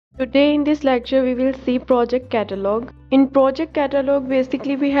Today in this lecture we will see project catalog. In project catalog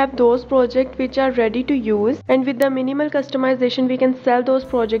basically we have those projects which are ready to use, and with the minimal customization we can sell those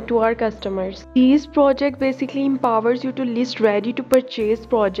projects to our customers. These projects basically empowers you to list ready to purchase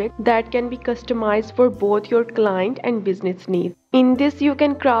projects that can be customized for both your client and business needs. In this you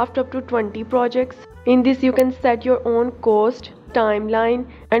can craft up to 20 projects. In this you can set your own cost, timeline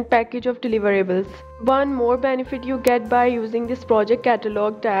and package of deliverables. One more benefit you get by using this project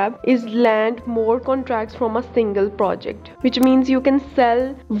catalog tab is land more contracts from a single project, which means you can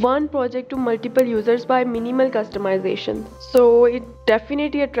sell one project to multiple users by minimal customization. So it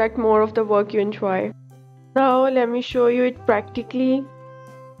definitely attracts more of the work you enjoy. Now let me show you it practically.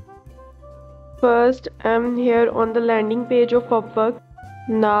 First, I'm here on the landing page of Upwork.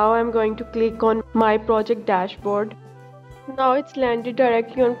 Now I'm going to click on my project dashboard. Now it's landed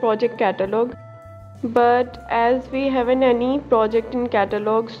directly on project catalog, but as we haven't any project in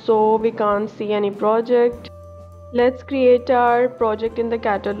catalog, so we can't see any project. Let's create our project in the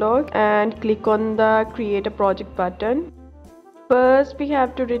catalog and click on the create a project button. First we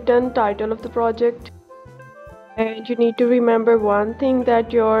have to return title of the project, and you need to remember one thing,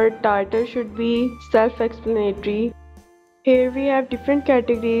 that your title should be self-explanatory. Here we have different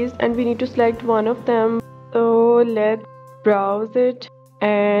categories and we need to select one of them. So let's browse it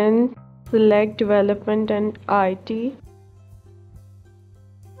and select development and IT.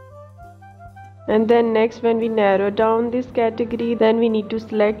 And then next, when we narrow down this category, then we need to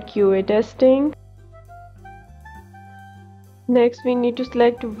select QA testing. Next we need to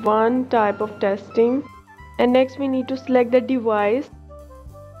select one type of testing, and next we need to select the device.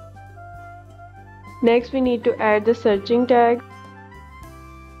 Next we need to add the searching tag.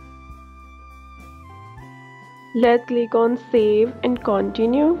 Let's click on save and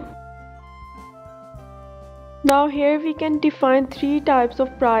continue. Now here we can define three types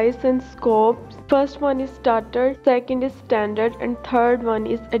of price and scopes. First one is starter, second is standard, and third one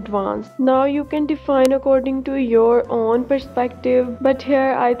is advanced. Now you can define according to your own perspective, but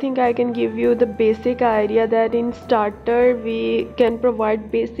here I think I can give you the basic idea that in starter we can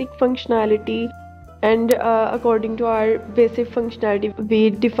provide basic functionality, and according to our basic functionality we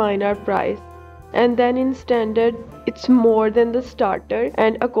define our price. And then in standard it's more than the starter,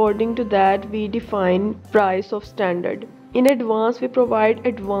 and according to that we define price of standard. In advanced we provide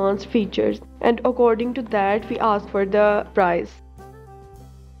advanced features, and according to that we ask for the price.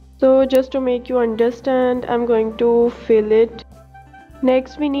 So just to make you understand, I'm going to fill it.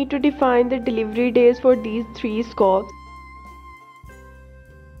 Next we need to define the delivery days for these three scopes.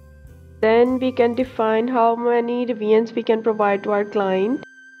 Then we can define how many revisions we can provide to our client.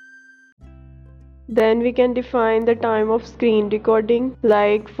 Then we can define the time of screen recording,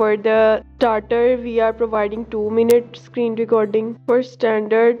 like for the starter we are providing 2-minute screen recording, for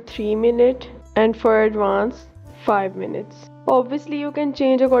standard 3-minute, and for advanced 5 minutes. Obviously you can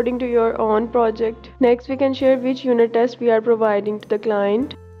change according to your own project. Next we can share which unit test we are providing to the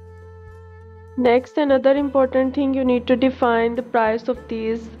client. Next, another important thing, you need to define the price of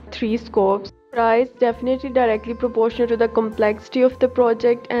these three scopes. Price definitely directly proportional to the complexity of the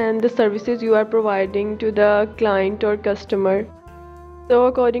project and the services you are providing to the client or customer. So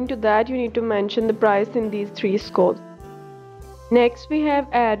according to that you need to mention the price in these three scopes. Next we have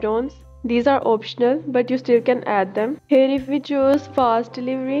add-ons. These are optional but you still can add them. Here if we choose fast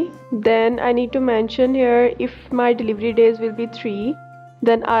delivery, then I need to mention here if my delivery days will be 3,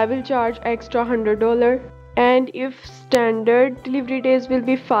 then I will charge extra $100, and if standard delivery days will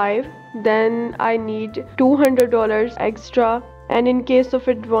be 5, then I need $200 extra, and in case of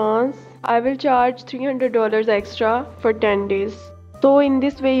advance I will charge $300 extra for 10 days. So in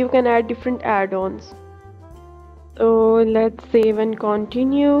this way you can add different add-ons. So let's save and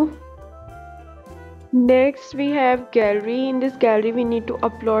continue. Next we have gallery. In this gallery we need to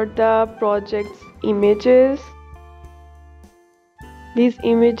upload the project's images. These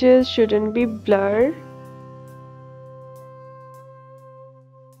images shouldn't be blurred.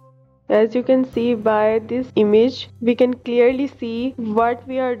 As you can see by this image, we can clearly see what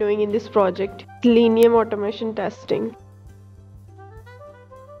we are doing in this project, Selenium automation testing.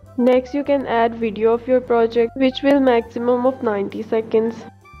 Next you can add video of your project, which will maximum of 90 seconds.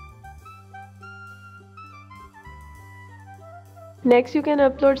 Next you can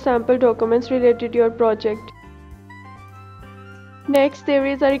upload sample documents related to your project. Next there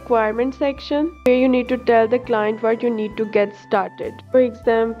is a requirement section where you need to tell the client what you need to get started. For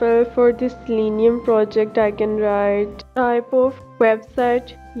example, for this Selenium project I can write type of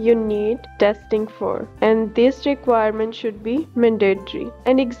website you need testing for, and this requirement should be mandatory.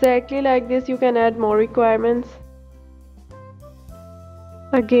 And exactly like this you can add more requirements.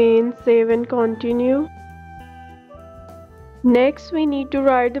 Again, save and continue. Next, we need to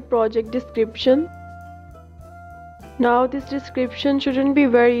write the project description. Now this description shouldn't be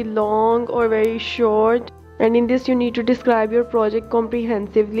very long or very short, and in this you need to describe your project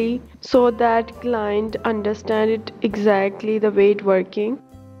comprehensively so that client understand it exactly the way it working.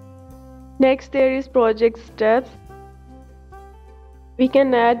 Next, there is project steps. We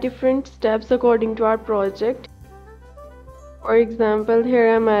can add different steps according to our project. For example,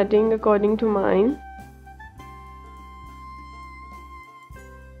 here I'm adding according to mine.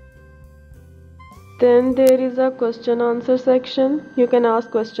 Then there is a question answer section. You can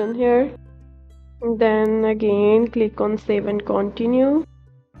ask question here. Then again click on save and continue.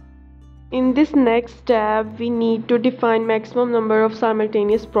 In this next tab, we need to define maximum number of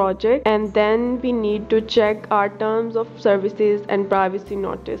simultaneous projects, and then we need to check our terms of services and privacy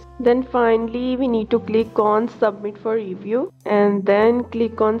notice. Then finally, we need to click on submit for review and then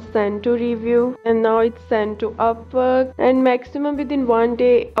click on send to review. And now it's sent to Upwork, and maximum within 1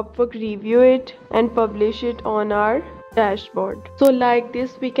 day Upwork review it and publish it on our dashboard. So like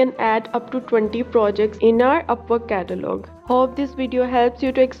this we can add up to 20 projects in our Upwork catalog. Hope this video helps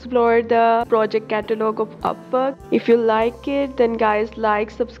you to explore the project catalog of Upwork. If you like it, then guys,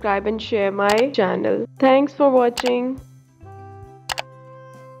 like, subscribe and share my channel. Thanks for watching.